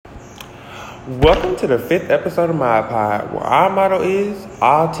Welcome to the 5th episode of My Pod, where our motto is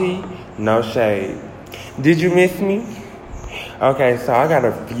all tea, no shade. Did you miss me? Okay, so I got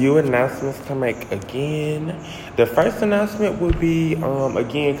a few announcements to make again. The first announcement would be,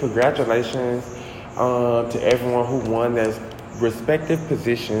 again, congratulations to everyone who won their respective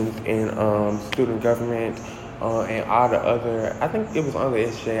positions in student government and all the other. I think it was on the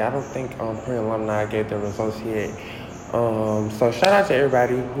SJ. I don't think pre-alumni gave the results yet. So shout out to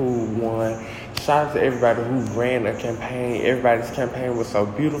everybody who won. Shout out to everybody who ran a campaign. Everybody's campaign was so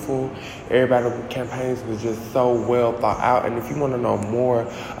beautiful. Everybody's campaigns was just so well thought out. And if you want to know more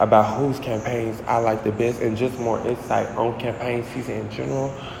about whose campaigns I like the best and just more insight on campaign season in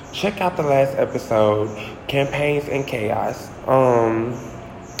general, check out the last episode, Campaigns and Chaos.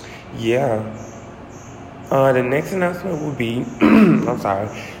 The next announcement will be,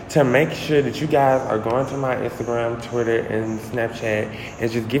 to make sure that you guys are going to my Instagram, Twitter, and Snapchat and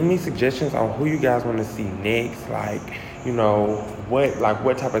just giving me suggestions on who you guys want to see next,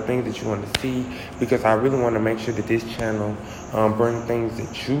 what type of things that you want to see, because I really want to make sure that this channel bring things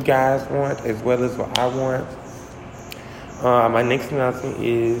that you guys want as well as what I want. My next announcement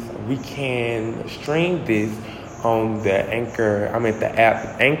is we can stream this on the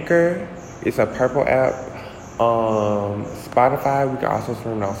app Anchor. It's a purple app. Spotify, we can also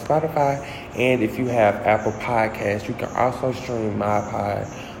stream on Spotify, and if you have Apple Podcasts, you can also stream my pod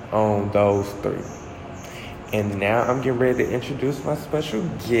on those three. And now I'm getting ready to introduce my special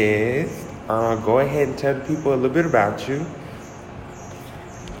guest. Go ahead and tell the people a little bit about you.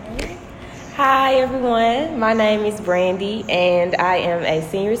 Hi everyone, my name is Brandy and I am a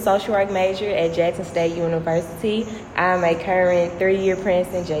senior social work major at Jackson State University. I'm a current 3-year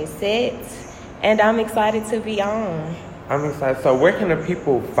Princeton JSET. And I'm excited to be on. I'm excited. So where can the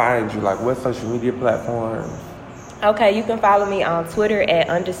people find you? What social media platforms? Okay, you can follow me on Twitter at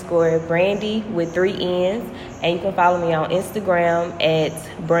 _Brandy with 3 N's. And you can follow me on Instagram at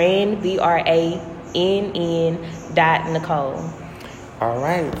BRANN.Nicole. All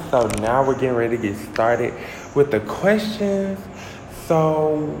right, so now we're getting ready to get started with the questions.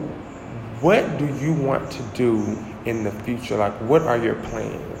 So what do you want to do in the future? What are your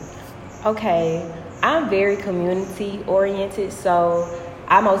plans? Okay, I'm very community oriented, so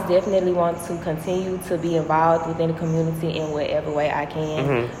I most definitely want to continue to be involved within the community in whatever way I can.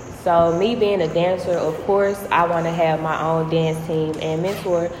 Mm-hmm. So me being a dancer, of course, I want to have my own dance team and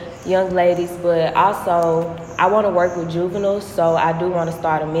mentor young ladies, but also I want to work with juveniles, so I do want to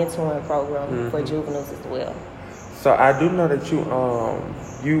start a mentoring program for juveniles as well. So I do know that you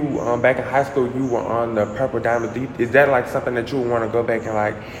back in high school, you were on the Purple Diamonds. Is that something that you would want to go back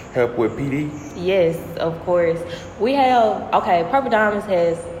and help with PD? Yes, of course. Purple Diamonds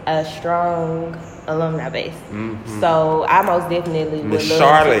has a strong alumni base. Mm-hmm. So I most definitely would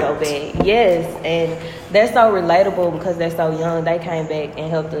love to go back. Yes, and they're so relatable because they're so young. They came back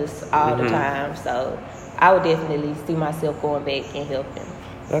and helped us all the time. So I would definitely see myself going back and helping.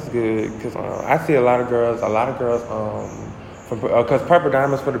 That's good, because I see a lot of girls, because Purple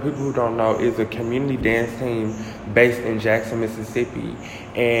Diamonds, for the people who don't know, is a community dance team based in Jackson, Mississippi.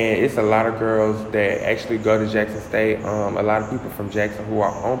 And it's a lot of girls that actually go to Jackson State. A lot of people from Jackson who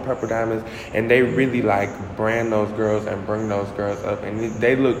are on Purple Diamonds, and they really brand those girls and bring those girls up. And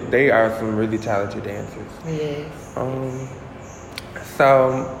they are some really talented dancers. Yes.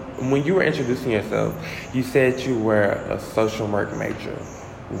 So when you were introducing yourself, you said you were a social work major.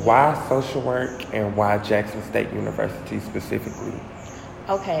 Why social work and why Jackson State University specifically?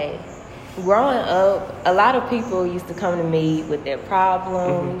 Okay. Growing up, a lot of people used to come to me with their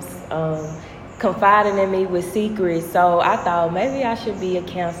problems, confiding in me with secrets. So I thought maybe I should be a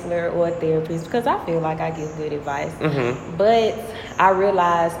counselor or a therapist because I feel like I give good advice. Mm-hmm. But I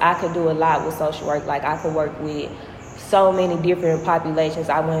realized I could do a lot with social work. I could work with so many different populations.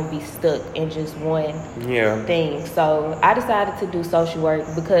 I wouldn't be stuck in just one thing. So I decided to do social work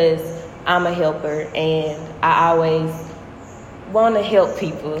because I'm a helper and I always want to help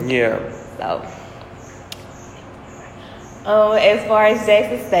people. Yeah. So as far as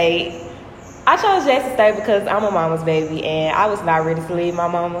Jackson State, I chose Jackson State because I'm a mama's baby and I was not ready to leave my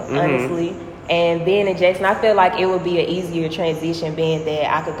mama, honestly. And being in Jackson, I felt like it would be an easier transition being that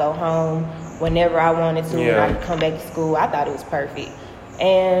I could go home whenever I wanted to and I could come back to school. I thought it was perfect.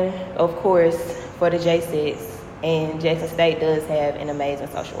 And of course, for the JSETs, and Jackson State does have an amazing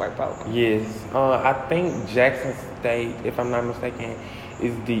social work program. Yes. I think Jackson State, if I'm not mistaken,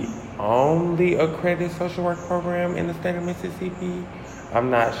 is the only accredited social work program in the state of Mississippi.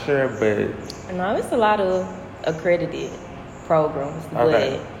 I'm not sure, but... No, it's a lot of accredited programs,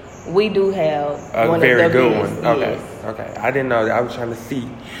 but we do have a one very of the good best. one. Okay, yes. okay. I didn't know that. I was trying to see.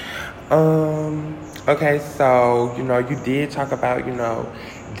 Okay, so, you did talk about,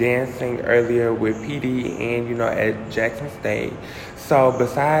 dancing earlier with PD and, at Jackson State. So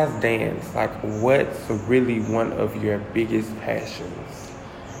besides dance, like, what's really one of your biggest passions?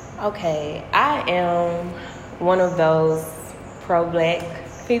 Okay, I am one of those pro-black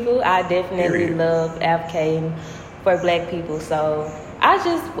people. I definitely love advocating for black people. So I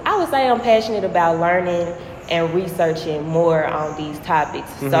would say I'm passionate about learning and researching more on these topics.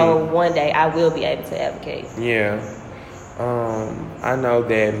 Mm-hmm. So one day I will be able to advocate. Yeah. I know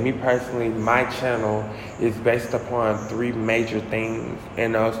that me personally, my channel is based upon 3 major things,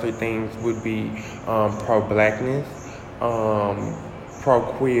 and those 3 things would be pro-blackness,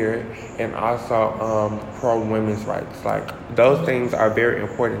 pro-queer, and also pro-women's rights. Like, those things are very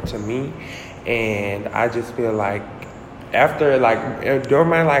important to me, and I just feel like after, like, during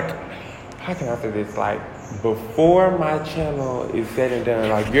my, like, how can I say this, like, before my channel is said and done,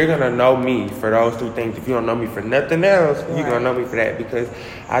 like, you're gonna know me for those 2 things. If you don't know me for nothing else, you're gonna know me for that, because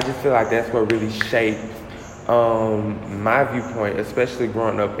I just feel like that's what really shaped my viewpoint, especially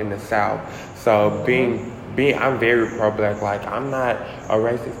growing up in the South. So being I'm very pro-black. Like, I'm not a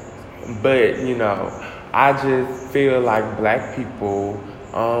racist, but I just feel like black people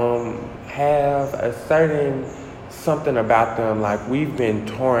have a certain something about them. Like, we've been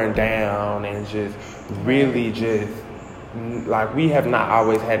torn down and just really just, like, we have not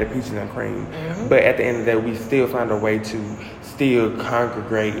always had the peaches and cream. Mm-hmm. But at the end of the day, we still find a way to still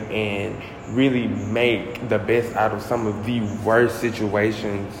congregate and really make the best out of some of the worst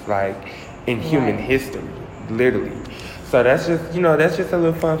situations, like, in human history, literally. So that's just, that's just a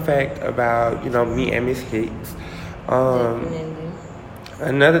little fun fact about, me and Miss Hicks.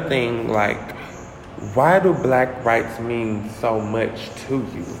 Another thing, like, why do black rights mean so much to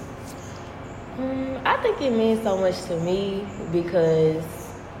you? I think it means so much to me because,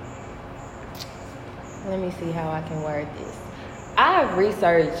 let me see how I can word this. I've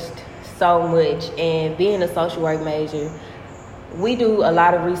researched so much, and being a social work major, we do a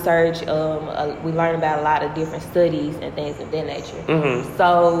lot of research. We learn about a lot of different studies and things of that nature. Mm-hmm.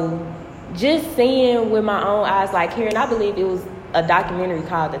 So just seeing with my own eyes, like, here, and I believe it was a documentary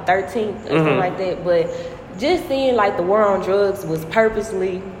called The 13th or something like that, but just seeing, like, the war on drugs was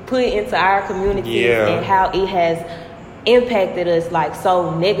purposely put into our communities and how it has impacted us, like,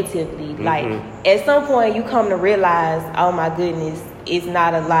 so negatively. Mm-hmm. Like, at some point you come to realize, oh my goodness, it's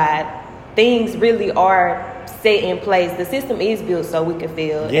not a lie. Things really are set in place. The system is built so we can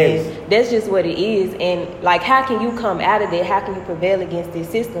fail. Yes. And that's just what it is. And, like, how can you come out of it? How can you prevail against this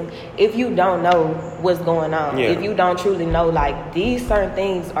system if you don't know what's going on? Yeah. If you don't truly know, like, these certain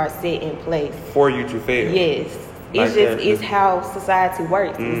things are set in place for you to fail. Yes. It's like it's how society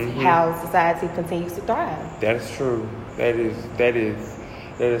works. Mm-hmm. It's how society continues to thrive. That's true. That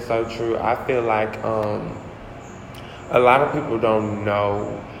is so true. I feel like a lot of people don't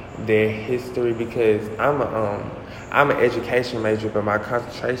know their history, because I'm an education major, but my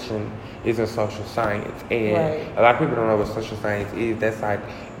concentration is in social science, and a lot of people don't know what social science is. That's like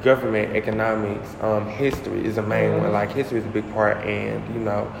government, economics, history is the main one. Like, history is a big part, and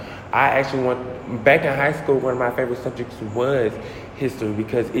I actually back in high school, one of my favorite subjects was history,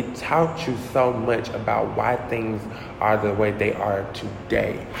 because it taught you so much about why things are the way they are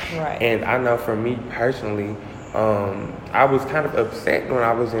today. Right. And I know for me personally, I was kind of upset when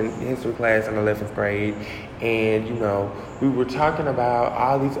I was in history class in 11th grade, and we were talking about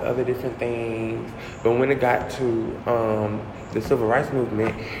all these other different things, but when it got to the civil rights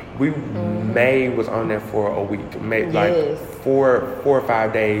movement, May was on there for a week, like 4 or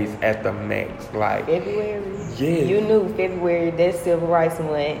 5 days at the max. Like February. Yeah, you knew February. That civil rights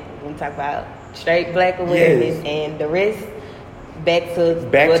month. We talk about straight black awareness, and the rest back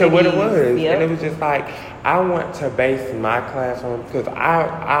to what it was. Yep. And it was just like, I want to base my classroom, because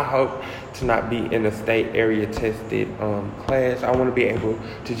I hope to not be in a state area tested class. I want to be able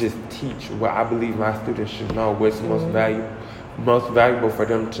to just teach what I believe my students should know, what's most valuable for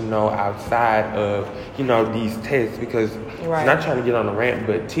them to know outside of these tests, because I'm not trying to get on a rant,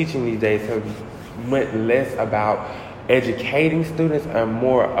 but teaching these days has went less about educating students and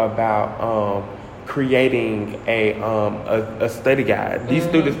more about creating a study guide. These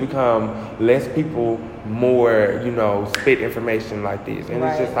students become less people, more spit information like this, and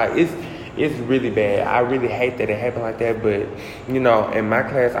it's just like It's really bad. I really hate that it happened like that. But, you know, in my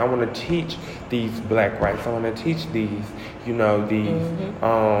class, I want to teach these black rights. I want to teach these, you know,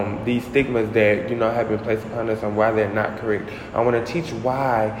 these stigmas that, you know, have been placed upon us and why they're not correct. I want to teach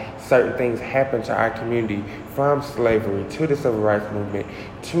why certain things happen to our community, from slavery to the civil rights movement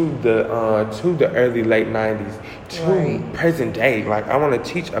to the early late 90s to present day. Like, I want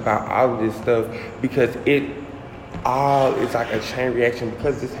to teach about all of this stuff because it's like a chain reaction,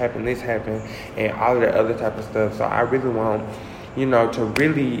 because this happened, and all of that other type of stuff. So I really want, you know, to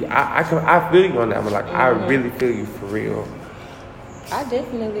really, I feel you on that one. Like, I really feel you for real. I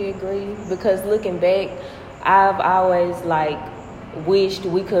definitely agree, because looking back, I've always wished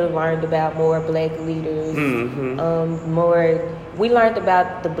we could have learned about more black leaders. We learned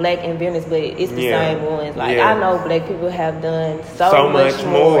about the black inventors, but it's the same ones. I know black people have done so much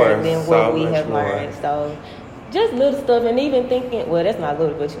more than what we have learned. So just little stuff, and even thinking, well, that's not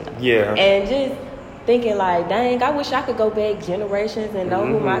little, but you know. Yeah. And just thinking dang, I wish I could go back generations and know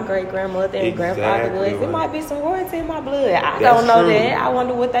who my great-grandmother and grandfather was. It might be some royalty in my blood. I don't know that. I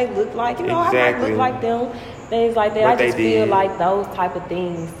wonder what they look like. You know, I might look like them. Things like that. I just feel like those type of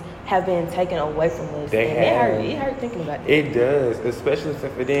things have been taken away from us. It hurt thinking about that. It does, especially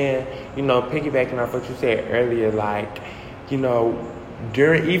for then, you know, piggybacking off what you said earlier, you know,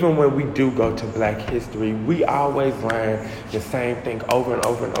 even when we do go to Black History, we always learn the same thing over and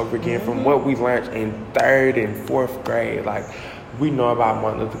over and over again from what we learned in 3rd and 4th grade. We know about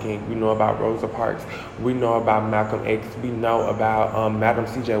Martin Luther King, we know about Rosa Parks, we know about Malcolm X, we know about Madam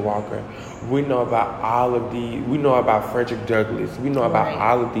C.J. Walker, we know about we know about Frederick Douglass, we know about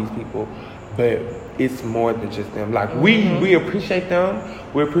all of these people, but it's more than just them. We appreciate them,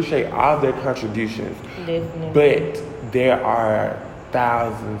 we appreciate all their contributions, definitely. But there are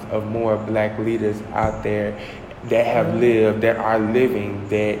thousands of more black leaders out there that have lived, that are living,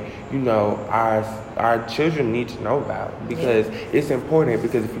 that, you know, our children need to know about, because it's important,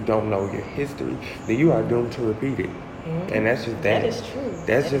 because if you don't know your history, then you are doomed to repeat it. And that's just that. That is true.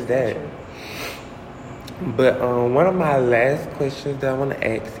 That's just that. True. But one of my last questions that I want to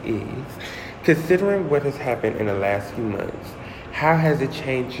ask is, considering what has happened in the last few months, how has it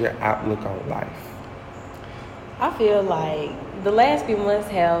changed your outlook on life? I feel like the last few months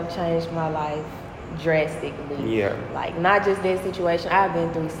have changed my life drastically. Yeah. Not just that situation. I've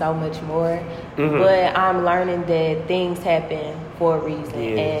been through so much more. But I'm learning that things happen for a reason.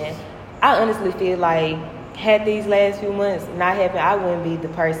 Yes. And I honestly feel like had these last few months not happened, I wouldn't be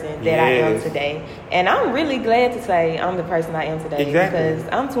the person that I am today. And I'm really glad to say I'm the person I am today. Exactly. Because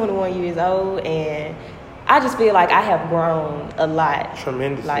I'm 21 years old, and I just feel like I have grown a lot.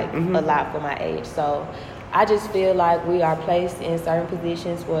 Tremendously. A lot for my age. So I just feel like we are placed in certain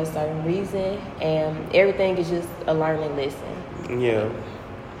positions for a certain reason, and everything is just a learning lesson. Yeah.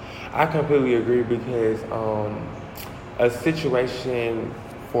 I completely agree, because a situation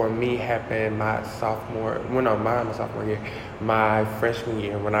for me happened my freshman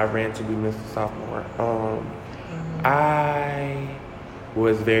year, when I ran to be Mr. Sophomore. I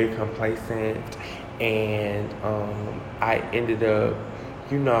was very complacent, and I ended up,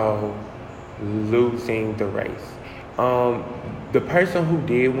 you know, losing the race. The person who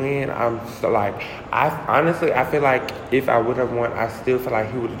did win, I feel like if I would have won, I still feel like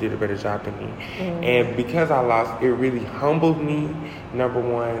he would have did a better job than me. And because I lost, it really humbled me, number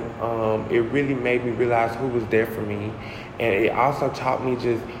one. It really made me realize who was there for me. And it also taught me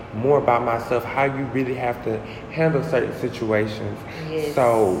just more about myself, how you really have to handle certain situations. Yes.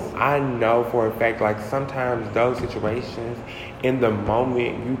 So I know for a fact, sometimes those situations, in the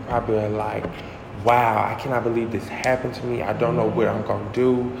moment, you probably are like, wow, I cannot believe this happened to me. I don't know what I'm going to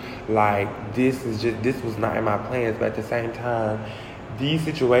do. This was not in my plans. But at the same time, these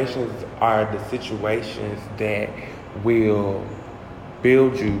situations are the situations that will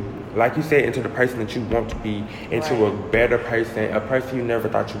build you, like you said, into the person that you want to be, into a better person, a person you never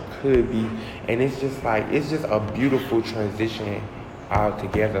thought you could be. And it's just a beautiful transition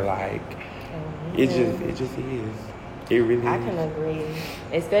altogether. It just is. It really I can agree,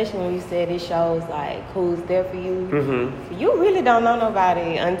 especially when you said it shows who's there for you. You really don't know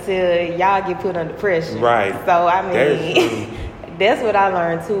nobody until y'all get put under pressure. Right. So I mean, that's what I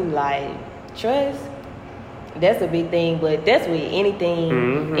learned too. Trust. That's a big thing, but that's with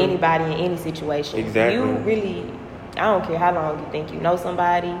anything, anybody in any situation. Exactly. You really, I don't care how long you think you know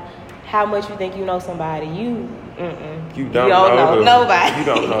somebody, how much you think you know somebody. You don't know nobody. You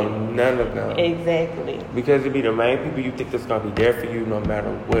don't know none of them. Exactly. Because it be the main people you think that's gonna be there for you no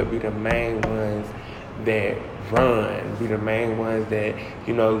matter what. Be the main ones that run, be the main ones that,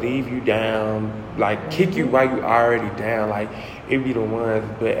 you know, leave you down, like kick you while you already down. Like, it be the ones,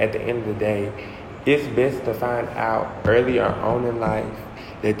 but at the end of the day, it's best to find out earlier on in life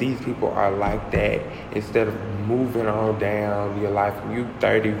that these people are like that instead of moving on down your life when you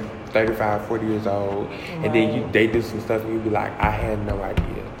 30, 35, 40 years old, and then they do some stuff and you be like, I had no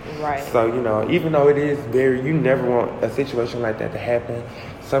idea. Right. So, you know, even though it is you never want a situation like that to happen,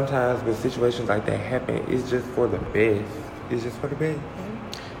 sometimes when situations like that happen, it's just for the best. It's just for the best.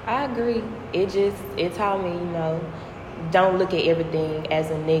 I agree. It taught me, you know, don't look at everything as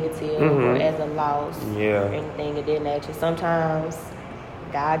a negative or as a loss or anything of that nature. Sometimes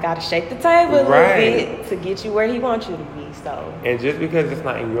God got to shake the table a little bit to get you where he wants you to be. So, and just because it's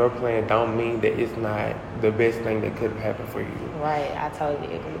not in your plan don't mean that it's not the best thing that could have happened for you. Right. I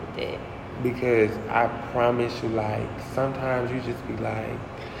totally agree with that. Because I promise you, like, sometimes you just be like,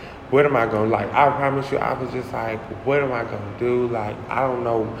 what am I going to, like, I promise you, I was just like, what am I going to do? Like, I don't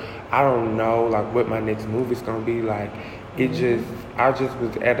know, like, what my next move is going to be. Like, I just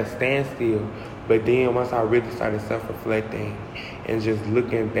was at a standstill. But then once I really started self-reflecting and just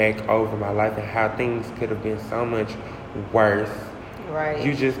looking back over my life and how things could have been so much worse, right?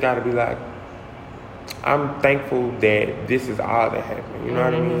 You just got to be like, I'm thankful that this is all that happened. You know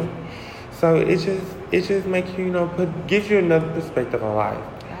what I mean? So it just makes you, you know, gives you another perspective on life.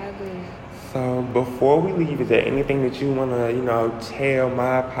 I agree. So before we leave, is there anything that you want to, you know, tell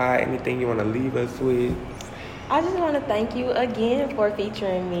my pod? Anything you want to leave us with? I just want to thank you again for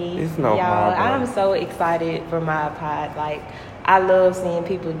featuring me. It's no problem. I'm so excited for my pod. Like, I love seeing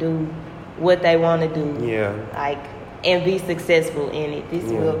people do what they want to do. Yeah. Like, and be successful in it. This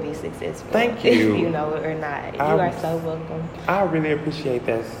will be successful. Thank you. If you know it or not. You are so welcome. I really appreciate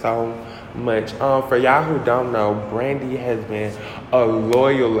that so much. For y'all who don't know, Brandy has been a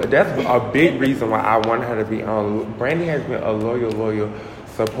loyal. That's a big reason why I want her to be on. Brandy has been a loyal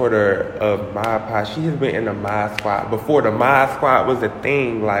supporter of my pod. She has been in the Mod Squad before the Mod Squad was a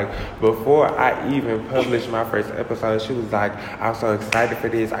thing. Like, before I even published my first episode, she was like, I'm so excited for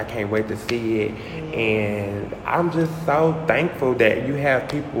this, I can't wait to see it. And I'm just so thankful that you have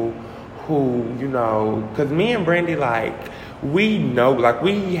people who, you know, because me and Brandy, like, we know, like,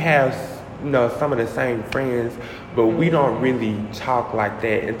 we have, you know, some of the same friends, but we don't really talk like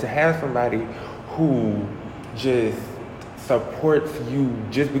that. And to have somebody who just supports you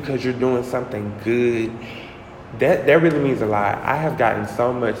just because you're doing something good, that really means a lot. I have gotten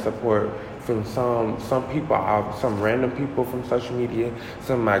so much support from some people, some random people from social media,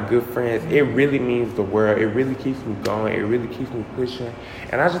 some of my good friends. It really means the world. It really keeps me going. It really keeps me pushing.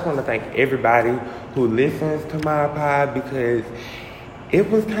 And I just want to thank everybody who listens to my pod, because it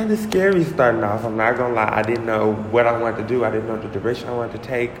was kind of scary starting off. I'm not gonna lie. I didn't know what I wanted to do. I didn't know the direction I wanted to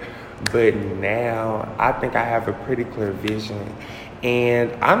take. But now I think I have a pretty clear vision.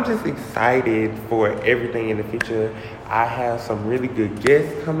 And I'm just excited for everything in the future. I have some really good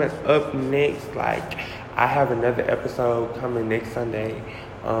guests coming up next. Like, I have another episode coming next Sunday.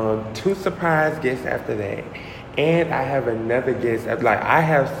 2 surprise guests after that. And I have another guest. Like, I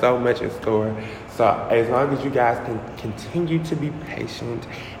have so much in store. So as long as you guys can continue to be patient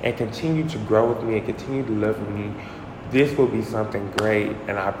and continue to grow with me and continue to love me, this will be something great.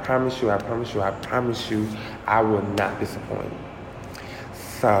 And I promise you, I will not disappoint.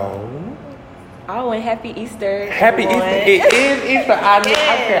 So, oh, and happy Easter. Happy everyone. Easter. It is Easter. I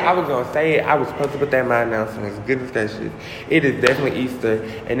said I was going to say it. I was supposed to put that in my announcement. As good as that shit. It is definitely Easter.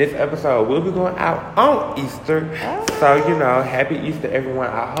 And this episode will be going out on Easter. Oh. So, you know, happy Easter, everyone.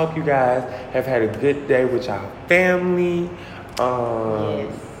 I hope you guys have had a good day with your family.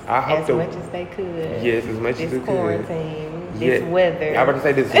 Yes. I hope as much as they could. Yes, as much as they could. This quarantine. This weather. I was about to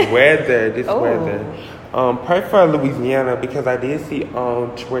say this weather. This weather. Pray for Louisiana, because I did see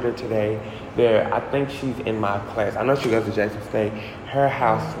on Twitter today that I think she's in my class. I know she goes to Jackson State. Her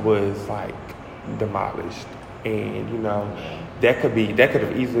house was like demolished, and you know that could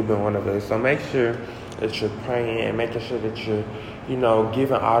have easily been one of us. So make sure that you're praying and making sure that you're, you know,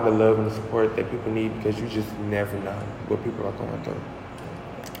 giving all the love and the support that people need, because you just never know what people are going through.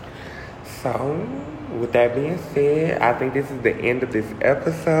 So, with that being said, I think this is the end of this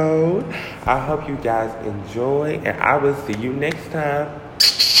episode. I hope you guys enjoy, and I will see you next time.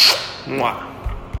 Mwah.